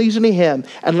to be pleasing to him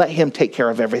and let him take care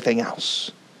of everything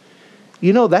else.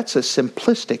 You know, that's a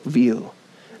simplistic view.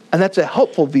 And that's a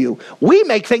helpful view. We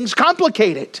make things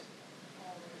complicated.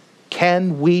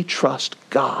 Can we trust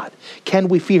God? Can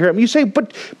we fear him? You say,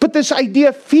 but this idea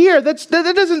of fear, that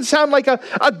doesn't sound like a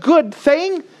good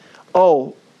thing.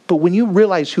 Oh, but when you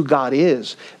realize who God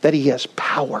is, that he has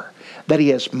power, that he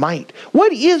has might.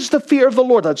 What is the fear of the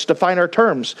Lord? Let's define our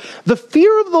terms. The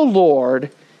fear of the Lord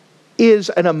is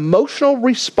an emotional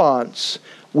response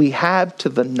we have to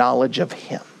the knowledge of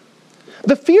him.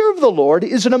 The fear of the Lord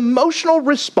is an emotional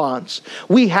response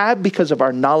we have because of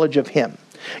our knowledge of him.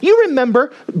 You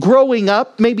remember growing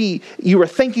up, maybe you were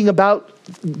thinking about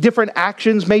different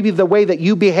actions, maybe the way that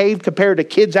you behaved compared to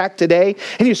kids act today.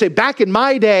 And you say, back in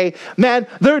my day, man,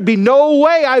 there'd be no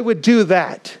way I would do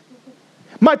that.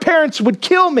 My parents would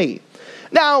kill me.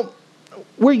 Now,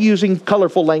 we're using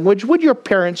colorful language. Would your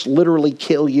parents literally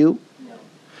kill you? No.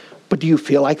 But do you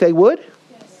feel like they would?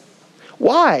 Yes.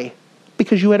 Why?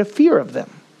 Because you had a fear of them.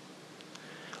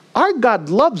 Our God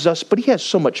loves us, but He has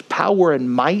so much power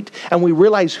and might, and we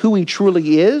realize who He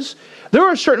truly is. There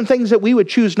are certain things that we would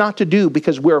choose not to do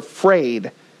because we're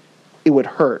afraid it would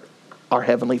hurt our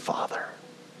Heavenly Father.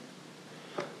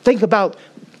 Think about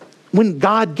when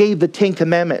God gave the Ten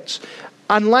Commandments.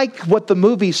 Unlike what the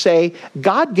movies say,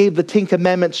 God gave the Ten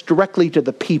Commandments directly to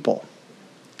the people.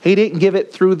 He didn't give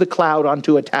it through the cloud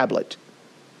onto a tablet.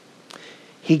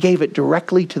 He gave it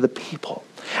directly to the people.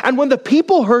 And when the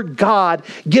people heard God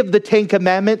give the Ten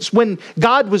Commandments, when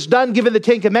God was done giving the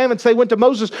Ten Commandments, they went to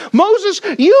Moses. Moses,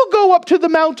 you go up to the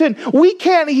mountain. We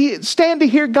can't stand to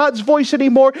hear God's voice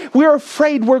anymore. We're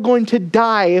afraid we're going to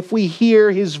die if we hear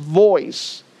His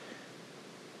voice.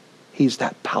 He's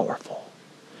that powerful.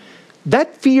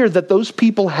 That fear that those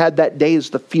people had that day is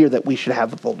the fear that we should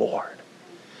have of the Lord.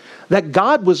 That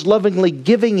God was lovingly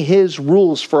giving His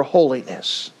rules for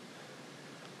holiness.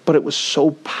 But it was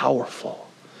so powerful.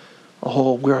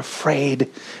 Oh, we're afraid.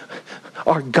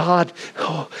 Our God,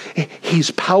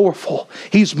 He's powerful.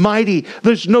 He's mighty.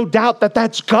 There's no doubt that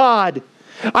that's God.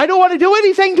 I don't want to do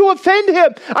anything to offend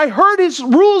Him. I heard His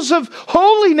rules of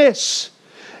holiness.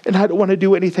 And I don't want to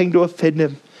do anything to offend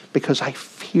Him because I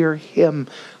fear Him.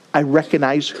 I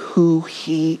recognize who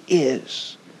He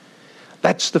is.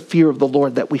 That's the fear of the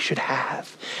Lord that we should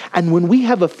have. And when we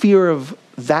have a fear of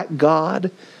that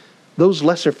God, those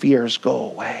lesser fears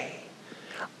go away.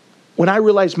 When I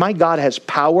realize my God has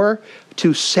power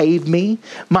to save me,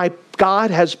 my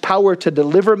God has power to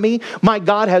deliver me, my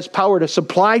God has power to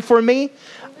supply for me,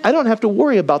 I don't have to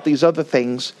worry about these other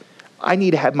things. I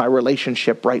need to have my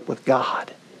relationship right with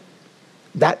God.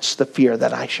 That's the fear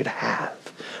that I should have.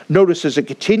 Notice as it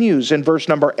continues in verse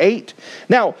number 8.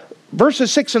 Now,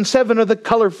 verses 6 and 7 are the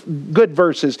good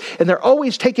verses, and they're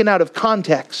always taken out of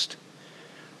context.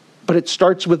 But it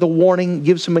starts with a warning,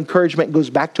 gives some encouragement, goes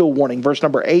back to a warning. Verse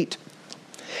number 8.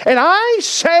 And I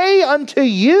say unto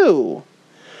you,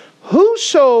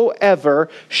 whosoever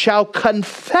shall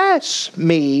confess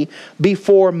me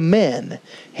before men,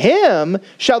 him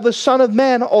shall the Son of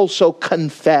Man also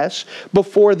confess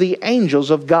before the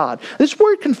angels of God. This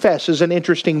word confess is an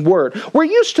interesting word. We're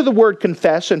used to the word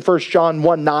confess in 1 John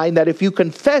 1:9, that if you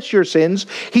confess your sins,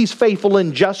 He's faithful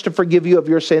and just to forgive you of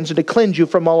your sins and to cleanse you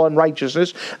from all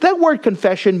unrighteousness. That word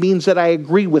confession means that I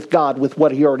agree with God with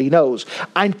what He already knows.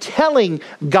 I'm telling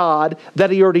God that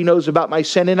He already knows about my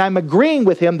sin, and I'm agreeing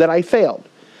with Him that I failed.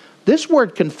 This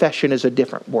word confession is a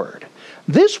different word.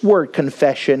 This word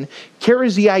confession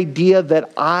carries the idea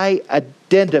that I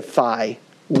identify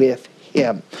with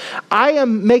Him. I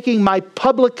am making my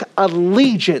public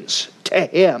allegiance to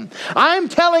Him. I'm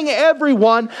telling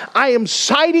everyone I am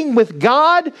siding with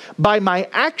God by my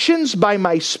actions, by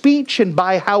my speech, and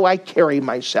by how I carry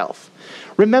myself.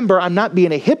 Remember, I'm not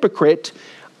being a hypocrite.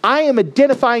 I am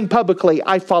identifying publicly,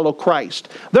 I follow Christ.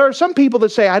 There are some people that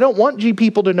say, I don't want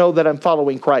people to know that I'm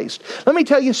following Christ. Let me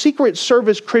tell you, Secret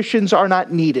Service Christians are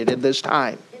not needed in this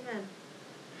time. Amen.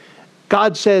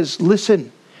 God says,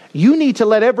 listen, you need to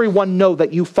let everyone know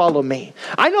that you follow me.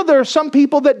 I know there are some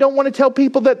people that don't want to tell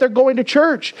people that they're going to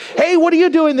church. Hey, what are you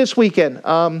doing this weekend?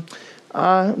 I'm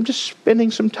just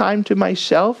spending some time to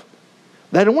myself.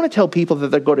 They don't want to tell people that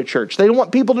they go to church. They don't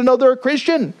want people to know they're a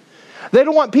Christian. They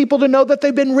don't want people to know that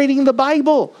they've been reading the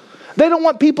Bible. They don't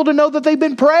want people to know that they've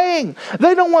been praying.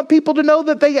 They don't want people to know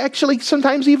that they actually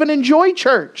sometimes even enjoy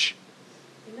church.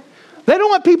 They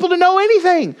don't want people to know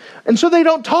anything. And so they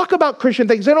don't talk about Christian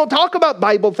things. They don't talk about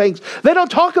Bible things. They don't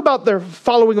talk about their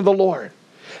following of the Lord.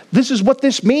 This is what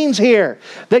this means here.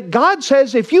 That God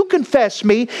says, if you confess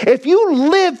me, if you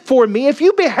live for me, if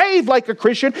you behave like a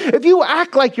Christian, if you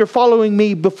act like you're following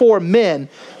me before men,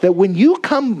 that when you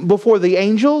come before the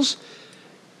angels,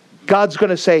 God's going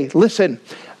to say, listen,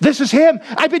 this is him.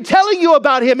 I've been telling you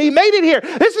about him. He made it here.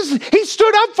 He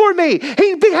stood up for me.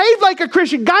 He behaved like a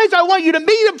Christian. Guys, I want you to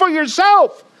meet him for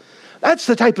yourself. That's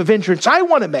the type of entrance I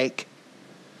want to make.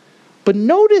 But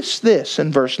notice this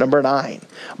in verse number 9.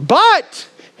 But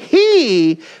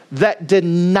he that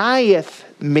denieth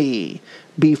me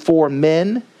before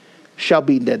men shall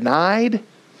be denied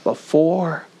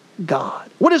before God.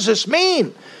 What does this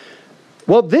mean?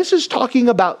 Well, this is talking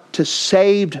about to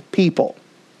saved people.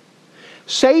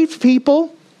 Saved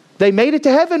people, they made it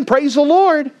to heaven, praise the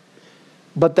Lord,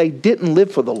 but they didn't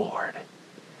live for the Lord.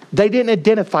 They didn't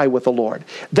identify with the Lord.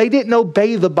 They didn't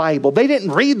obey the Bible. They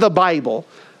didn't read the Bible.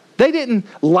 They didn't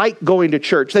like going to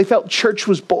church. They felt church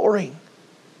was boring.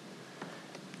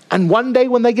 And one day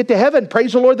when they get to heaven,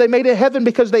 praise the Lord, they made it to heaven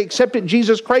because they accepted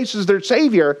Jesus Christ as their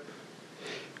Savior.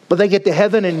 But they get to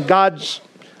heaven and God's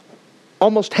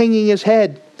almost hanging his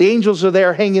head. The angels are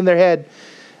there hanging their head.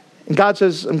 And God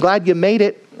says, I'm glad you made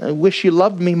it. I wish you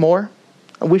loved me more.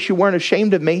 I wish you weren't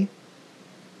ashamed of me.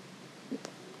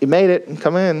 You made it and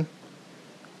come in.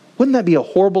 Wouldn't that be a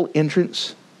horrible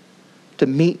entrance to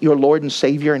meet your Lord and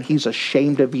Savior and he's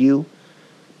ashamed of you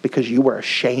because you were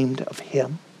ashamed of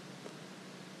him?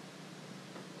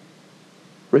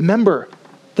 Remember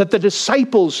that the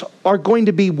disciples are going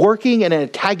to be working in an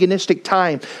antagonistic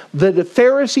time. The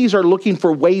Pharisees are looking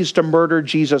for ways to murder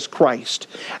Jesus Christ.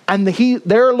 And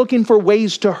they're looking for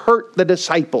ways to hurt the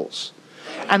disciples.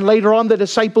 And later on, the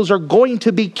disciples are going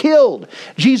to be killed.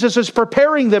 Jesus is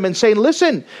preparing them and saying,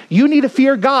 listen, you need to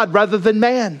fear God rather than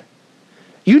man.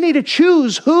 You need to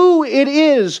choose who it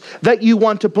is that you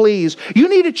want to please. You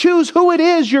need to choose who it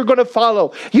is you're going to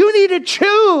follow. You need to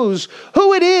choose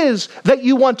who it is that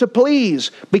you want to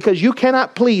please, because you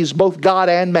cannot please both God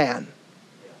and man.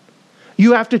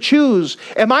 You have to choose,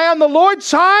 am I on the Lord's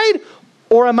side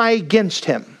or am I against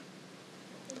him?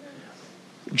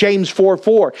 James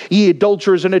 4:4, ye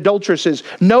adulterers and adulteresses,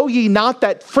 know ye not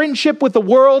that friendship with the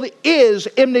world is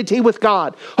enmity with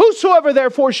God? Whosoever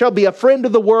therefore shall be a friend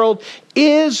of the world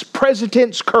is, present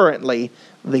tense currently,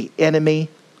 the enemy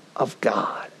of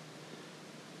God.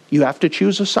 You have to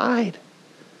choose a side.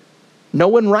 No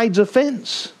one rides a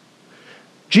fence.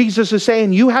 Jesus is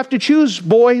saying, you have to choose,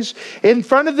 boys. In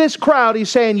front of this crowd, he's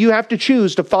saying, you have to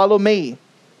choose to follow me.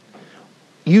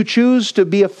 You choose to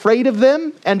be afraid of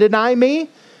them and deny me.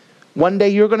 One day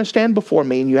you're going to stand before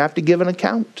me and you have to give an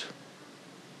account.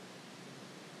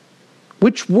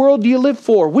 Which world do you live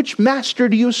for? Which master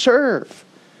do you serve?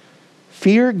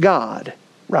 Fear God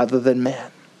rather than man.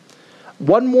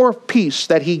 One more piece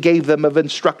that he gave them of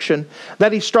instruction,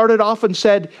 that he started off and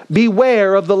said,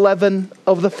 beware of the leaven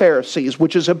of the Pharisees,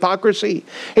 which is hypocrisy.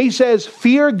 He says,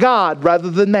 fear God rather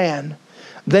than man.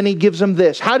 Then he gives them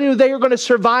this. How are they going to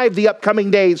survive the upcoming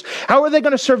days? How are they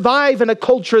going to survive in a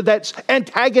culture that's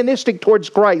antagonistic towards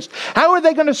Christ? How are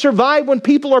they going to survive when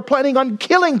people are planning on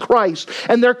killing Christ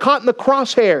and they're caught in the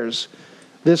crosshairs?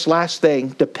 This last thing,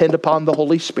 depend upon the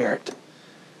Holy Spirit.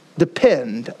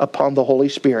 Depend upon the Holy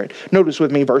Spirit. Notice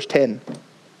with me verse 10.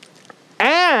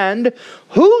 And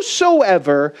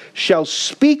whosoever shall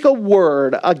speak a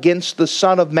word against the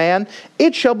Son of Man,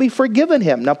 it shall be forgiven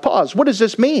him. Now pause. What does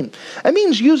this mean? It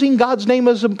means using God's name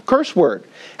as a curse word.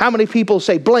 How many people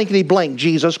say blankety blank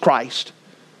Jesus Christ?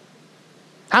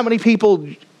 How many people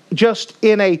just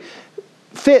in a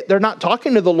fit, they're not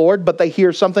talking to the Lord, but they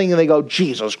hear something and they go,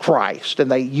 Jesus Christ,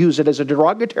 and they use it as a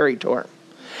derogatory term?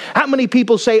 How many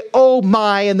people say, oh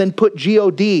my, and then put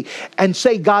G-O-D and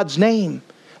say God's name?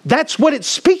 That's what it's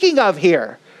speaking of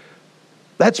here.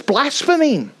 That's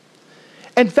blasphemy.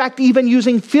 In fact, even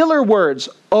using filler words,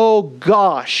 oh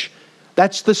gosh,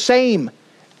 that's the same.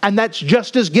 And that's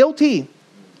just as guilty.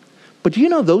 But do you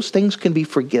know those things can be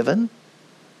forgiven?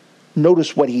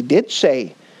 Notice what he did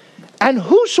say. And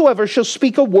whosoever shall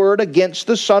speak a word against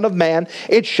the Son of Man,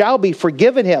 it shall be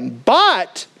forgiven him.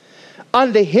 But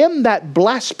unto him that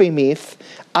blasphemeth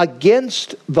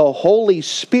against the Holy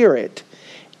Spirit,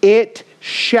 it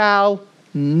shall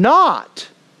not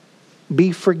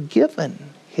be forgiven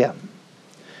him.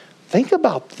 Think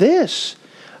about this.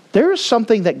 There is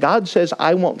something that God says,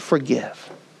 I won't forgive.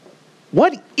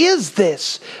 What is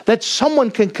this that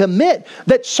someone can commit?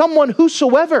 That someone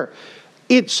whosoever,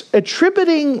 it's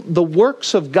attributing the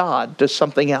works of God to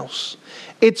something else.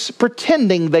 It's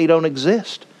pretending they don't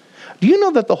exist. Do you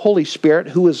know that the Holy Spirit,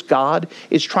 who is God,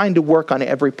 is trying to work on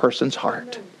every person's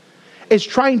heart? Is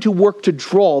trying to work to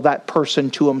draw that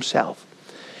person to himself.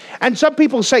 And some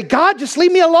people say, God, just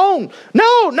leave me alone. No,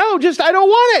 I don't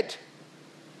want it.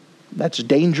 That's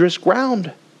dangerous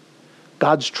ground.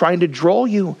 God's trying to draw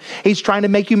you. He's trying to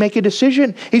make you make a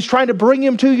decision. He's trying to bring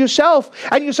him to yourself.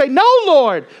 And you say, no,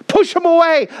 Lord, push him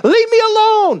away. Leave me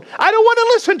alone. I don't want to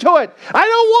listen to it. I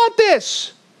don't want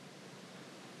this.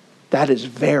 That is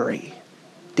very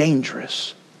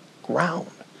dangerous ground.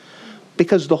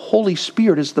 Because the Holy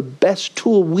Spirit is the best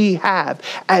tool we have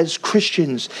as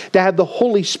Christians, to have the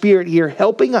Holy Spirit here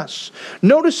helping us.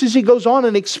 Notice as he goes on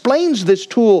and explains this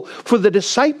tool for the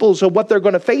disciples of what they're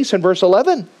going to face in verse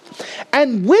 11.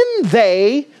 And when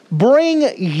they bring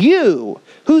you,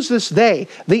 who's this they?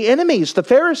 The enemies, the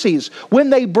Pharisees.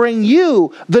 When they bring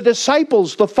you, the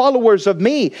disciples, the followers of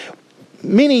me,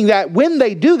 meaning that when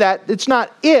they do that, it's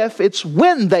not if, it's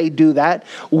when they do that.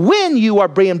 When you are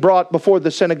being brought before the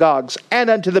synagogues and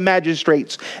unto the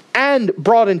magistrates and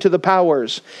brought into the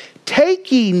powers,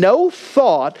 Take ye no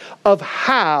thought of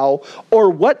how or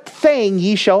what thing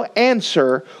ye shall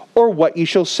answer or what ye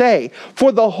shall say.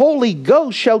 For the Holy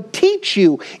Ghost shall teach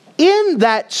you in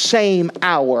that same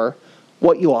hour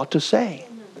what you ought to say.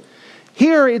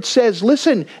 Here it says,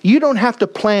 listen, you don't have to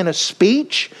plan a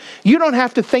speech. You don't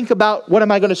have to think about, what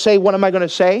am I going to say? What am I going to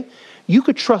say? You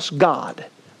could trust God,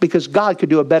 because God could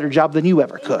do a better job than you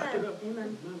ever could.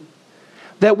 Amen.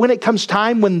 That when it comes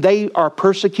time when they are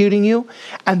persecuting you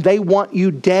and they want you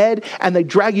dead and they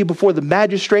drag you before the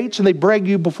magistrates and they drag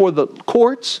you before the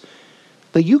courts,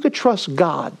 that you could trust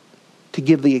God to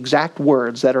give the exact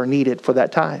words that are needed for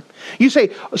that time. You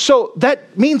say, so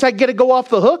that means I get to go off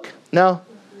the hook? No.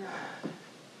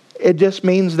 It just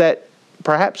means that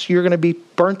perhaps you're going to be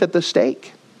burnt at the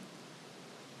stake.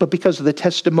 But because of the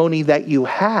testimony that you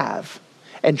have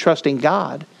and trusting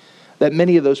God, that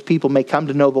many of those people may come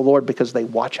to know the Lord because they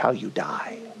watch how you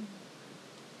die.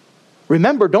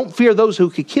 Remember, don't fear those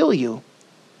who could kill you.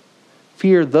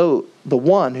 Fear the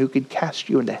one who could cast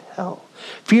you into hell.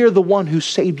 Fear the one who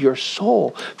saved your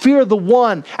soul. Fear the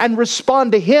one and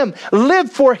respond to Him.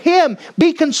 Live for Him.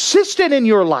 Be consistent in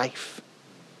your life.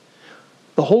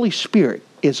 The Holy Spirit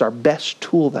is our best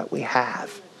tool that we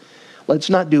have. Let's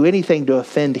not do anything to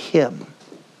offend Him.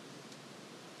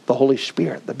 The Holy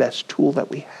Spirit, the best tool that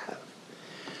we have.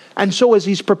 And so as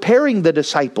He's preparing the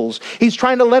disciples, He's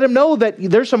trying to let them know that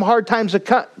there's some hard times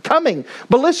coming.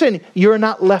 But listen, you're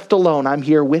not left alone. I'm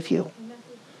here with you.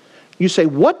 You say,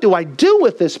 what do I do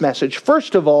with this message?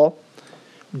 First of all,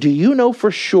 do you know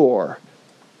for sure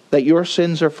that your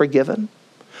sins are forgiven?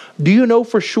 Do you know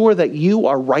for sure that you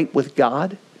are right with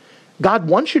God? God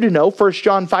wants you to know, 1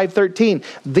 John 5:13,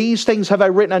 these things have I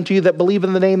written unto you that believe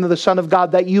in the name of the Son of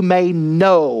God, that you may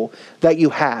know that you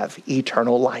have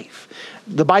eternal life.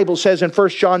 The Bible says in 1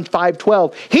 John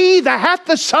 5:12, he that hath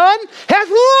the Son hath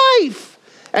life,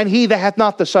 and he that hath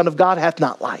not the Son of God hath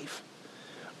not life.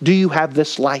 Do you have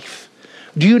this life?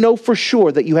 Do you know for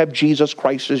sure that you have Jesus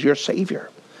Christ as your Savior?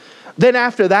 Then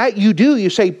after that, you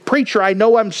say, preacher, I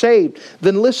know I'm saved.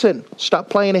 Then listen, stop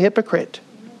playing a hypocrite.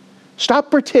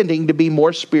 Stop pretending to be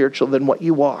more spiritual than what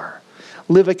you are.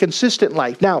 Live a consistent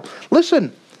life. Now,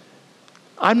 listen,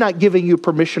 I'm not giving you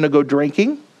permission to go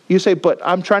drinking. You say, but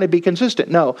I'm trying to be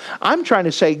consistent. No, I'm trying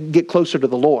to say, get closer to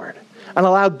the Lord and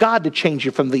allow God to change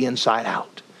you from the inside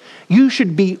out. You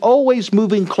should be always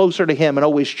moving closer to Him and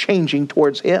always changing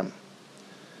towards Him.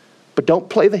 But don't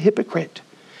play the hypocrite.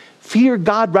 Fear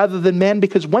God rather than men,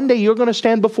 because one day you're going to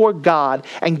stand before God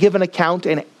and give an account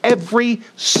in every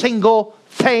single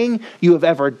thing you have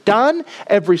ever done,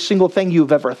 every single thing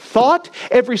you've ever thought,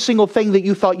 every single thing that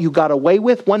you thought you got away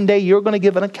with. One day you're going to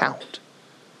give an account.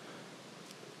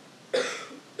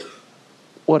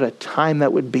 What a time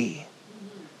that would be.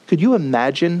 Could you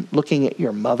imagine looking at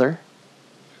your mother,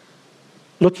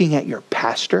 looking at your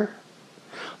pastor,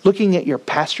 looking at your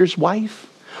pastor's wife,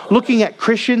 looking at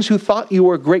Christians who thought you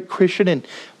were a great Christian and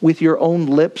with your own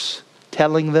lips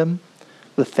telling them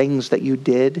the things that you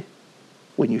did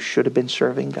when you should have been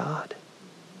serving God?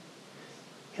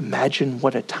 Imagine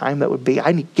what a time that would be.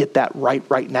 I need to get that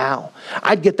right now.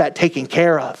 I'd get that taken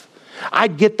care of.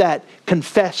 I'd get that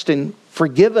confessed and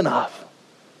forgiven of.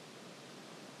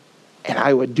 And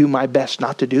I would do my best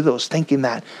not to do those, thinking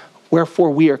that,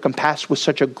 wherefore we are compassed with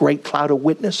such a great cloud of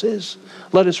witnesses.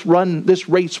 Let us run this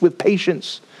race with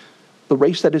patience, the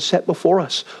race that is set before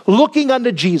us, looking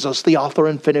unto Jesus, the author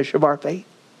and finisher of our faith.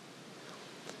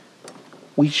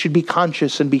 We should be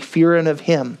conscious and be fearing of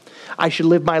Him. I should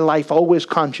live my life always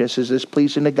conscious. Is this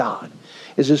pleasing to God?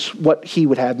 Is this what He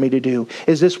would have me to do?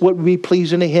 Is this what would be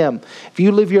pleasing to Him? If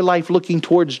you live your life looking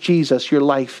towards Jesus, your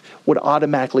life would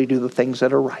automatically do the things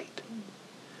that are right.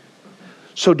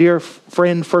 So dear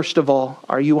friend, first of all,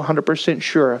 are you 100%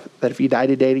 sure that if you die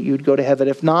today that you'd go to heaven?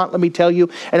 If not, let me tell you,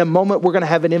 in a moment we're going to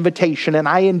have an invitation, and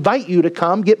I invite you to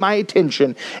come get my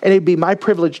attention, and it'd be my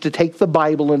privilege to take the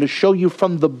Bible and to show you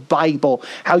from the Bible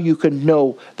how you can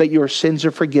know that your sins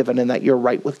are forgiven and that you're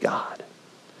right with God.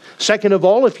 Second of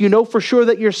all, if you know for sure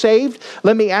that you're saved,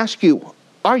 let me ask you,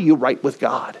 are you right with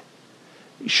God?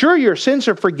 Sure, your sins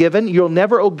are forgiven. You'll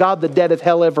never owe God the debt of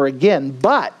hell ever again,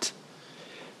 but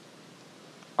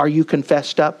are you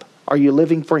confessed up? Are you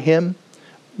living for Him?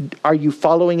 Are you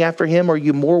following after Him? Or are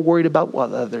you more worried about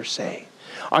what others say?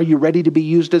 Are you ready to be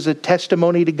used as a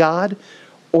testimony to God?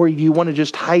 Or do you want to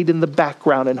just hide in the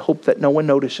background and hope that no one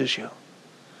notices you?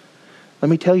 Let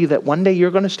me tell you that one day you're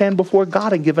going to stand before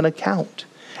God and give an account.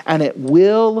 And it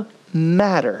will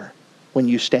matter when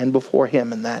you stand before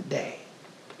Him in that day.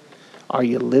 Are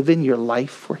you living your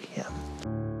life for Him?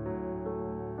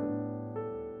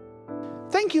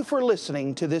 Thank you for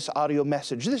listening to this audio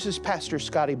message. This is Pastor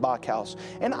Scotty Bachhaus,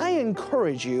 and I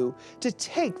encourage you to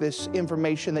take this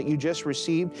information that you just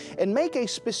received and make a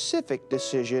specific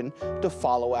decision to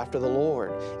follow after the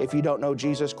Lord. If you don't know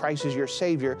Jesus Christ as your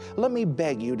Savior, let me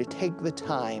beg you to take the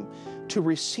time to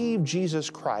receive Jesus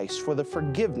Christ for the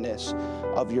forgiveness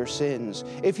of your sins.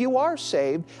 If you are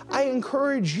saved, I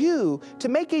encourage you to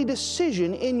make a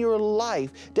decision in your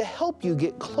life to help you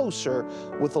get closer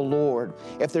with the Lord.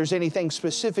 If there's anything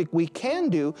specific we can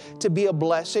do to be a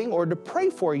blessing or to pray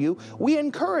for you, we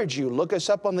encourage you. Look us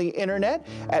up on the internet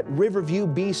at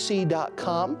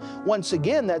riverviewbc.com. Once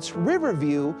again, that's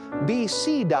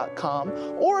riverviewbc.com.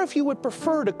 Or if you would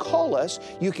prefer to call us,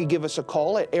 you could give us a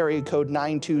call at area code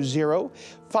 920-530-6308.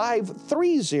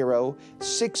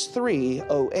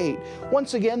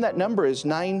 Once again, that number is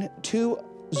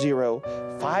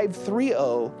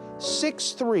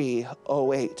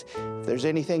 920-530-6308. If there's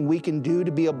anything we can do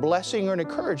to be a blessing or an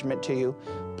encouragement to you,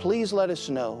 please let us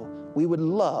know. We would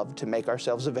love to make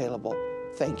ourselves available.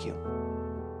 Thank you.